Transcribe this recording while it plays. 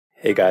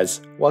Hey guys,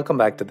 welcome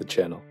back to the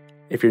channel.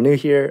 If you're new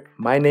here,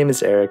 my name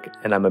is Eric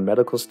and I'm a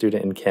medical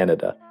student in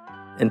Canada.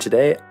 And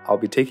today I'll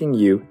be taking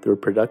you through a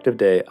productive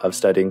day of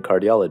studying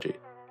cardiology.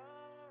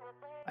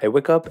 I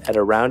wake up at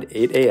around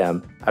 8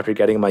 a.m. after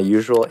getting my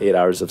usual 8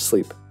 hours of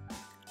sleep.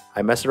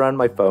 I mess around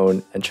my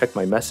phone and check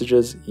my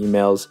messages,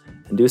 emails,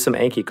 and do some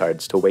Anki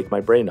cards to wake my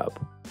brain up.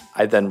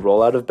 I then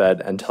roll out of bed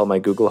and tell my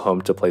Google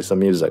Home to play some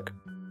music.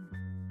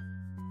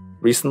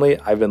 Recently,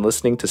 I've been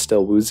listening to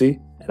Still Woozy,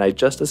 and I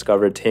just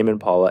discovered Tame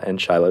Impala and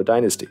Shiloh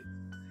Dynasty.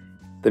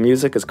 The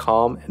music is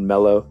calm and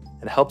mellow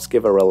and helps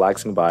give a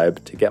relaxing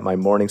vibe to get my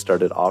morning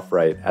started off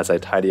right as I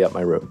tidy up my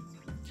room.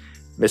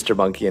 Mr.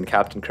 Monkey and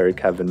Captain Kirk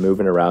have been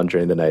moving around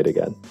during the night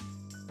again.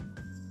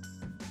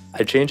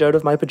 I change out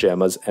of my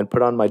pajamas and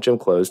put on my gym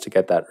clothes to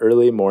get that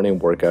early morning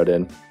workout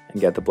in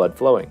and get the blood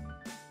flowing.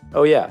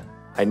 Oh yeah,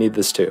 I need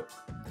this too.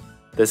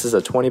 This is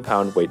a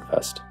 20-pound weight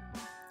vest.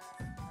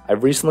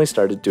 I've recently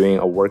started doing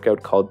a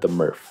workout called the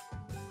Murph.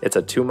 It's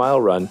a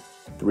 2-mile run,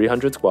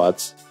 300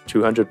 squats,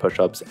 200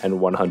 push-ups, and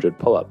 100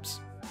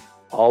 pull-ups,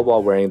 all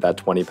while wearing that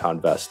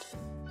 20-pound vest.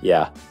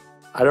 Yeah,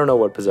 I don't know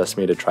what possessed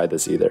me to try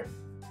this either.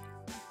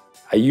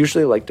 I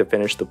usually like to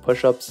finish the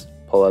push-ups,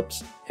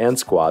 pull-ups, and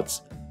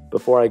squats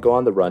before I go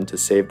on the run to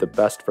save the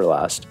best for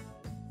last.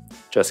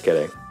 Just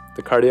kidding.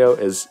 The cardio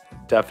is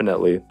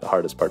definitely the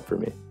hardest part for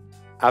me.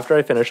 After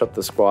I finish up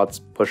the squats,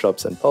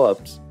 push-ups, and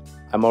pull-ups,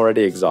 I'm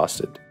already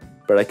exhausted,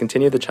 but I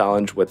continue the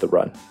challenge with the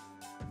run.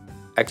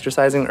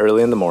 Exercising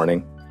early in the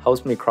morning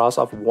helps me cross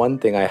off one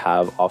thing I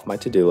have off my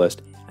to-do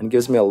list and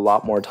gives me a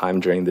lot more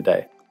time during the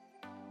day.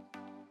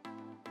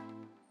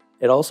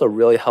 It also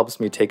really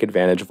helps me take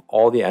advantage of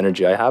all the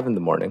energy I have in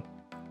the morning.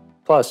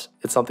 Plus,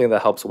 it's something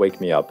that helps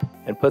wake me up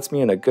and puts me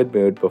in a good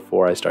mood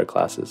before I start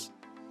classes.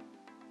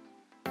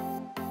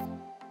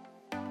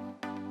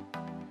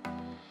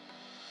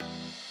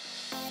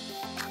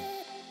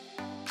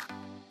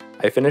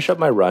 I finish up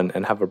my run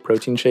and have a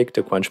protein shake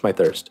to quench my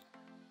thirst.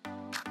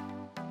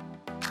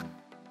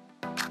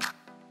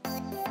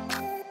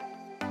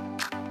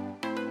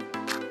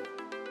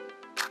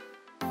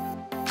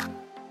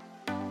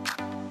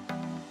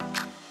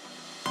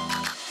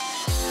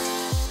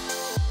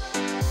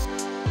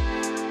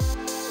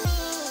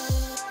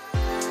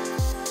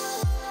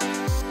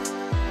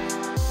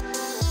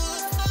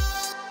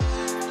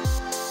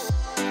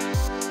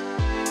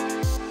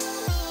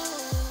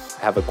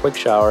 I have a quick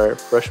shower,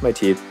 brush my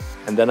teeth,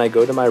 and then I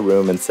go to my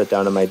room and sit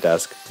down at my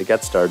desk to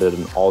get started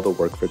on all the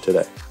work for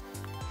today.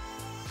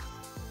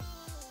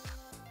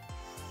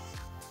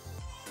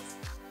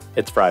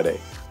 It's Friday,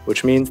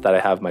 which means that I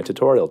have my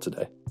tutorial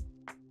today.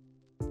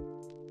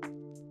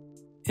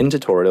 In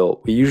tutorial,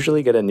 we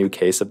usually get a new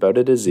case about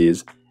a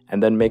disease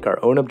and then make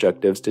our own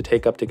objectives to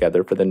take up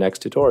together for the next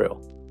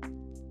tutorial.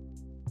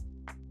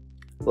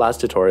 Last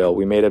tutorial,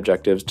 we made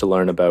objectives to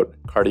learn about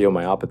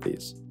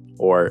cardiomyopathies,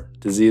 or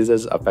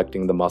diseases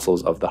affecting the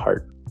muscles of the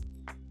heart.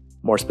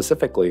 More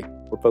specifically,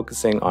 we're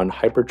focusing on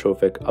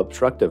hypertrophic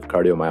obstructive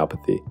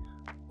cardiomyopathy,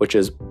 which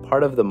is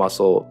part of the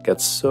muscle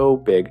gets so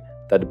big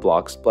that it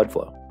blocks blood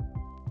flow.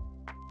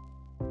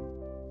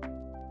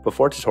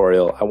 Before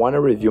tutorial, I want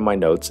to review my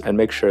notes and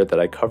make sure that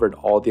I covered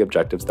all the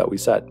objectives that we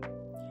set.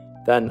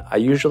 Then, I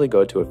usually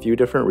go to a few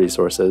different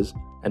resources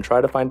and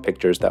try to find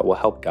pictures that will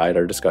help guide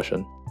our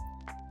discussion.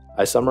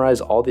 I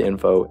summarize all the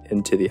info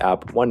into the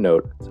app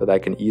OneNote so that I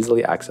can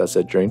easily access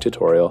it during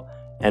tutorial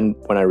and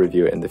when I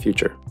review it in the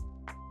future.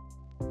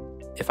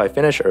 If I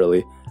finish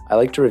early, I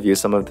like to review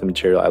some of the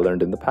material I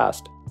learned in the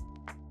past.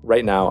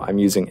 Right now, I'm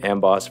using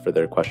Amboss for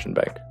their question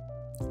bank.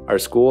 Our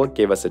school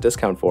gave us a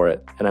discount for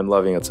it, and I'm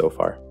loving it so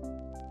far.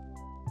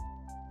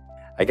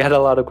 I get a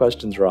lot of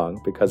questions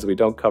wrong because we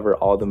don't cover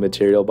all the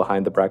material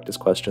behind the practice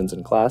questions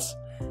in class,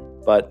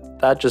 but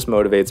that just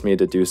motivates me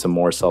to do some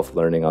more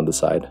self-learning on the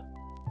side.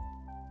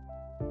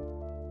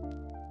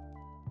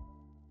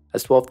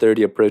 As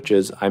 12:30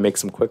 approaches, I make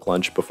some quick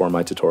lunch before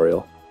my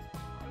tutorial.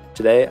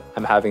 Today,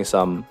 I'm having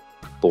some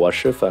螺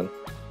蛳粉,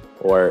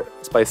 or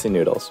spicy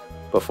noodles,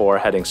 before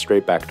heading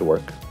straight back to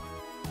work.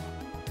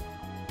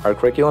 Our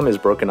curriculum is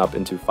broken up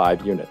into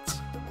 5 units.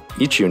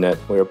 Each unit,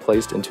 we are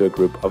placed into a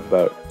group of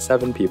about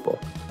 7 people.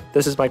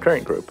 This is my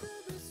current group.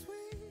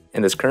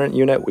 In this current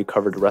unit, we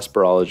covered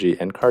respirology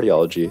and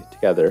cardiology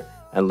together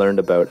and learned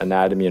about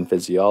anatomy and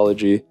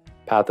physiology,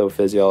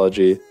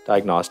 pathophysiology,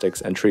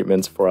 diagnostics, and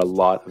treatments for a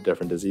lot of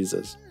different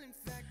diseases.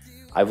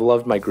 I've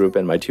loved my group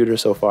and my tutor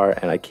so far,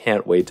 and I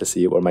can't wait to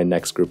see what my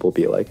next group will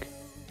be like.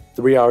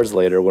 3 hours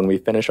later, when we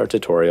finish our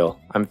tutorial,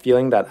 I'm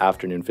feeling that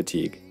afternoon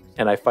fatigue,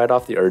 and I fight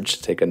off the urge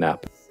to take a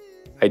nap.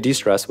 I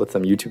de-stress with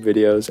some YouTube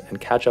videos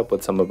and catch up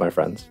with some of my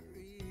friends.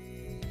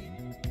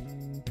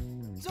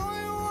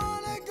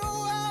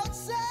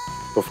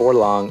 Before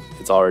long,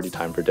 it's already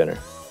time for dinner.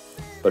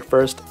 But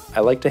first,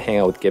 I like to hang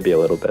out with Gibby a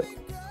little bit.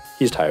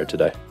 He's tired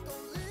today.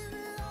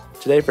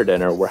 Today for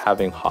dinner, we're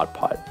having hot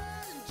pot.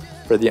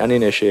 For the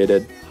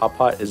uninitiated, hot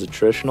pot is a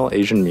traditional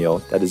Asian meal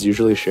that is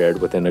usually shared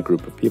within a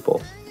group of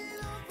people.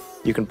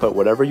 You can put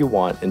whatever you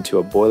want into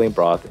a boiling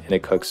broth and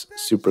it cooks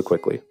super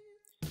quickly.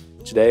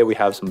 Today we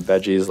have some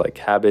veggies like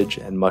cabbage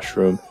and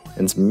mushroom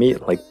and some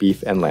meat like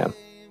beef and lamb.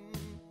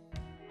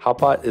 Hot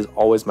pot is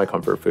always my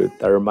comfort food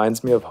that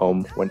reminds me of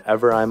home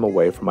whenever I'm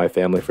away from my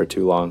family for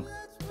too long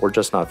or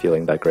just not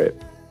feeling that great.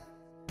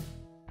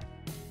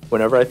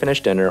 Whenever I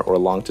finish dinner or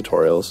long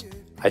tutorials,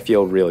 I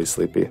feel really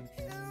sleepy.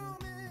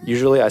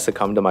 Usually I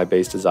succumb to my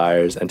base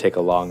desires and take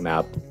a long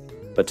nap,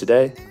 but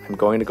today I'm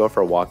going to go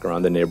for a walk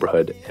around the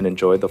neighborhood and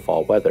enjoy the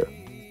fall weather.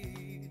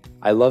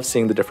 I love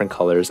seeing the different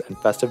colors and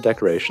festive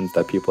decorations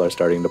that people are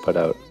starting to put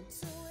out.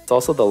 It's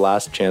also the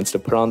last chance to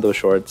put on those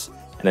shorts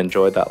and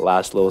enjoy that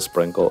last little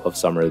sprinkle of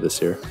summer this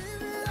year.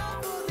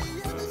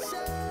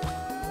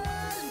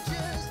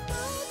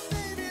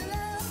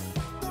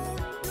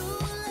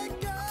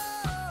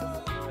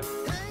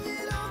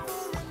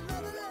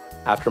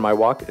 After my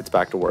walk, it's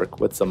back to work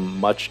with some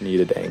much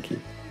needed Anki.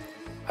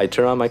 I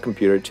turn on my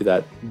computer to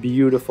that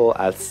beautiful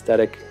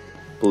aesthetic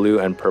blue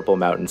and purple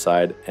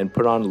mountainside and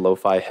put on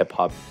lo-fi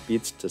hip-hop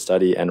beats to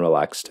study and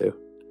relax to.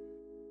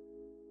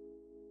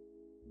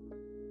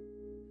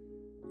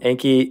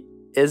 Anki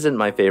isn't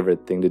my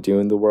favorite thing to do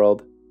in the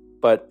world,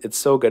 but it's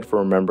so good for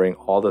remembering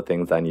all the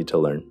things I need to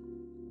learn.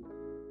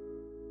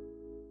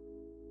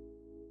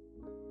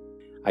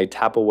 I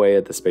tap away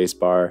at the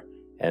spacebar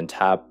and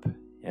tap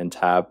and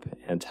tap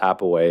and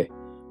tap away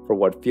for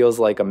what feels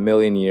like a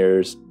million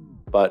years,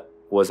 but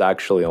was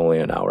actually only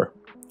an hour.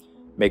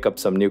 Make up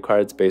some new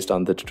cards based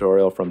on the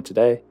tutorial from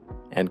today,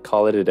 and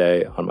call it a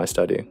day on my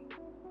studying.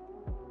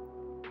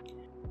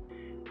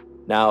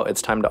 Now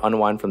it's time to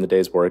unwind from the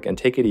day's work and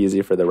take it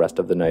easy for the rest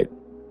of the night.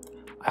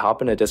 I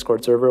hop in a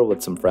Discord server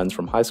with some friends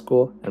from high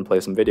school and play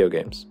some video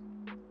games.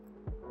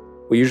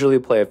 We usually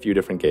play a few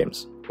different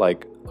games,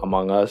 like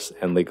Among Us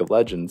and League of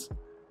Legends,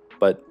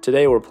 but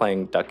today we're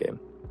playing Duck Game.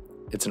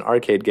 It's an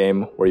arcade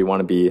game where you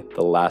want to be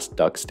the last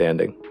duck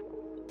standing.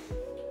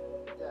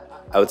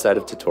 Outside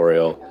of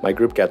tutorial, my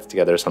group gets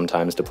together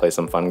sometimes to play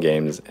some fun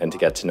games and to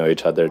get to know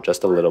each other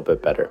just a little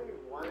bit better.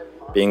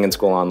 Being in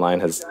school online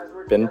has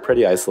been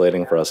pretty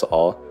isolating for us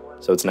all,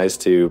 so it's nice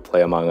to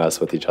play Among Us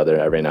with each other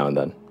every now and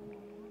then.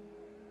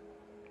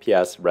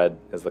 P.S. Red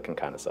is looking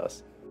kinda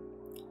sus.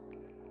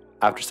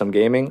 After some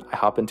gaming, I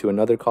hop into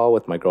another call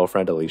with my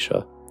girlfriend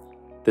Alicia.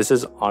 This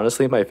is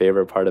honestly my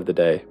favorite part of the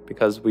day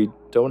because we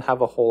don't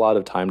have a whole lot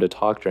of time to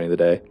talk during the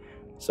day,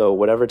 so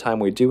whatever time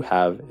we do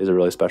have is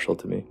really special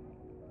to me.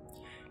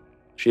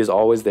 She is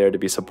always there to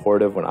be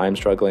supportive when I'm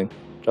struggling,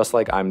 just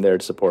like I'm there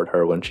to support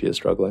her when she is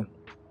struggling.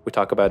 We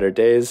talk about our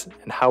days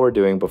and how we're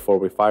doing before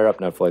we fire up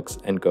Netflix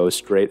and go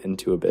straight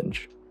into a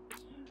binge.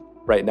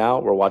 Right now,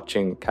 we're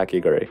watching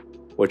Kakiguri,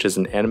 which is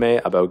an anime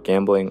about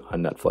gambling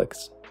on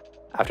Netflix.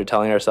 After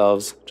telling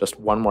ourselves just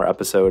one more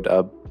episode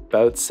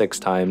about 6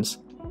 times,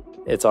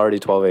 it's already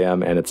 12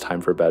 a.m. and it's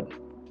time for bed.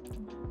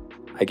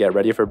 I get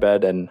ready for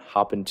bed and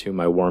hop into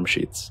my warm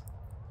sheets.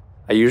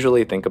 I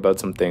usually think about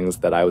some things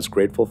that I was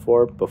grateful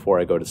for before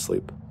I go to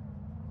sleep.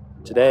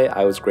 Today,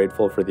 I was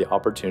grateful for the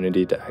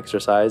opportunity to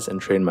exercise and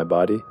train my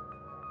body,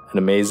 an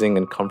amazing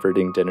and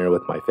comforting dinner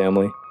with my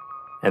family,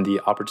 and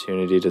the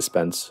opportunity to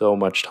spend so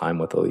much time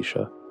with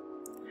Alicia.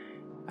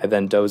 I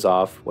then doze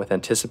off with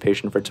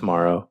anticipation for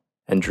tomorrow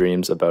and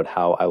dreams about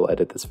how I will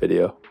edit this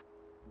video.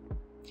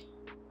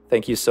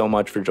 Thank you so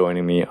much for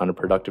joining me on a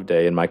productive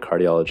day in my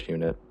cardiology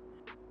unit.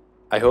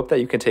 I hope that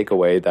you can take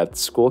away that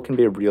school can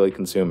be really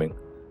consuming,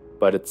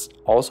 but it's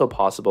also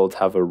possible to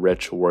have a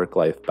rich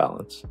work-life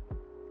balance,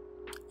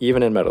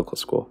 even in medical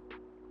school.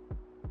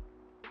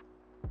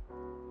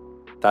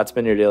 That's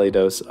been your daily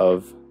dose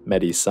of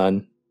Medi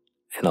Sun,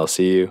 and I'll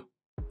see you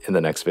in the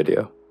next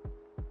video.